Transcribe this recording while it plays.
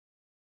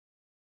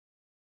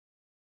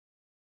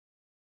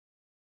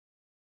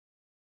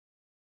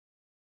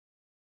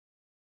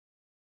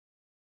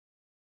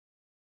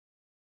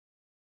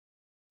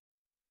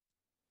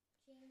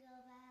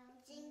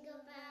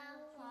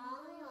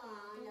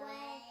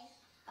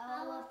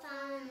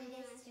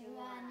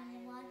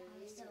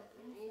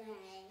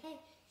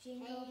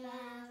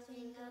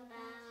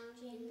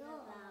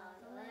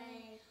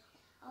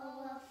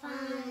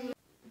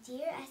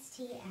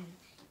STM.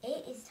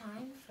 It is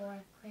time for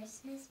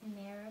Christmas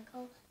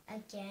Miracle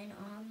Again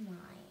online.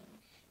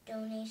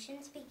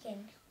 Donations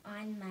begin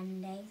on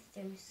Monday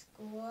through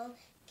School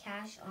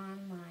Cash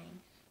Online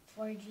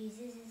for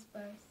Jesus'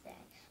 birthday.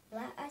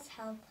 Let us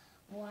help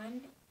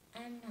one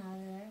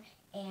another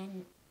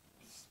and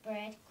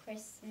spread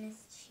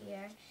Christmas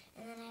cheer.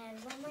 And then I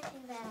had one more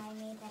thing that I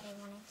made that I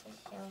wanted to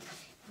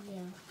show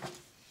you.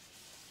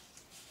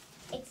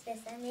 It's this.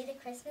 I made a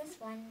Christmas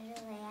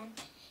Wonderland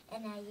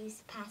and I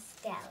used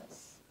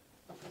pastels.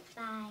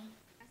 Bye.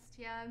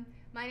 STM.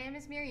 My name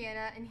is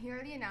Mariana and here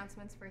are the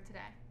announcements for today.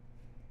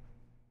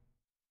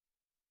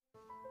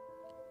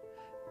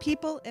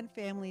 People and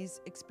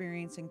families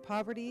experiencing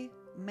poverty,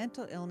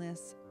 mental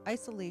illness,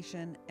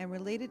 isolation, and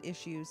related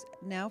issues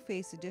now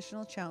face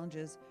additional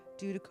challenges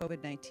due to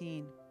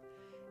COVID-19.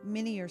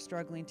 Many are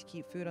struggling to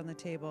keep food on the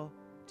table,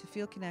 to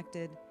feel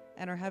connected,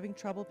 and are having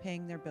trouble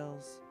paying their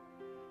bills.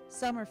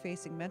 Some are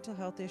facing mental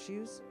health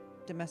issues,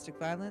 domestic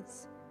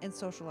violence, and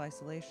social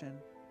isolation.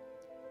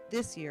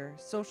 This year,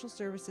 social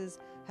services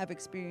have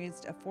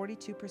experienced a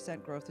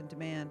 42% growth in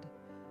demand.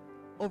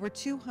 Over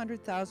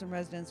 200,000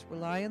 residents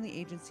rely on the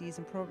agencies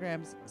and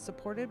programs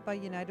supported by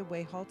United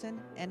Way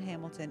Halton and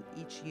Hamilton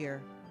each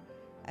year.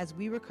 As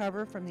we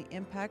recover from the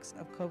impacts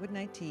of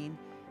COVID-19,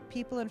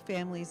 people and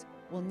families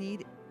will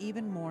need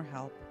even more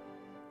help.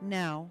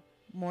 Now,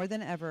 more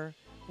than ever,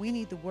 we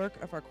need the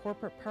work of our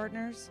corporate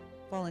partners,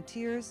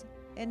 volunteers,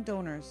 and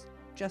donors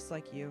just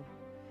like you.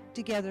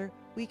 Together,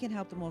 we can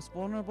help the most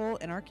vulnerable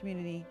in our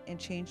community and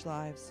change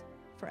lives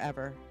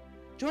forever.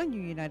 Join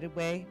your United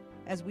Way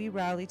as we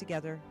rally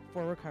together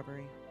for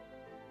recovery.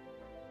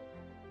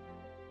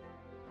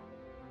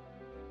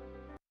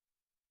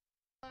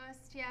 Hello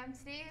STM,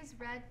 today is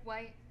Red,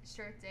 White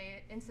Shirt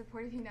Day in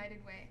support of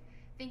United Way.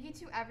 Thank you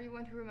to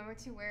everyone who remembered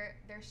to wear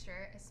their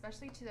shirt,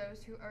 especially to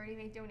those who already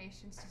made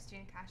donations to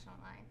Student Cash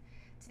Online.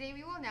 Today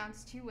we will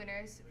announce 2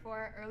 winners for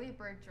our early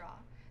bird draw.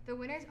 The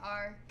winners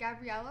are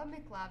Gabriella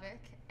McLavick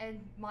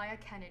and Maya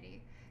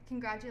Kennedy.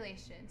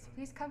 Congratulations.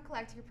 Please come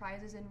collect your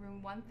prizes in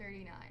room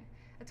 139.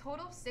 A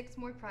total of 6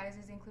 more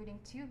prizes, including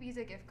 2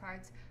 Visa gift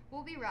cards,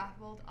 will be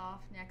raffled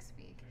off next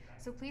week.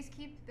 So please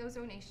keep those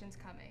donations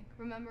coming.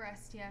 Remember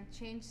STM,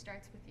 change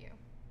starts with you.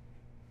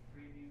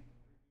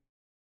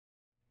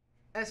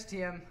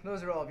 STM,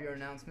 those are all of your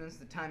announcements.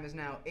 The time is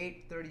now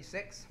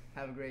 8:36.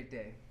 Have a great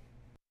day.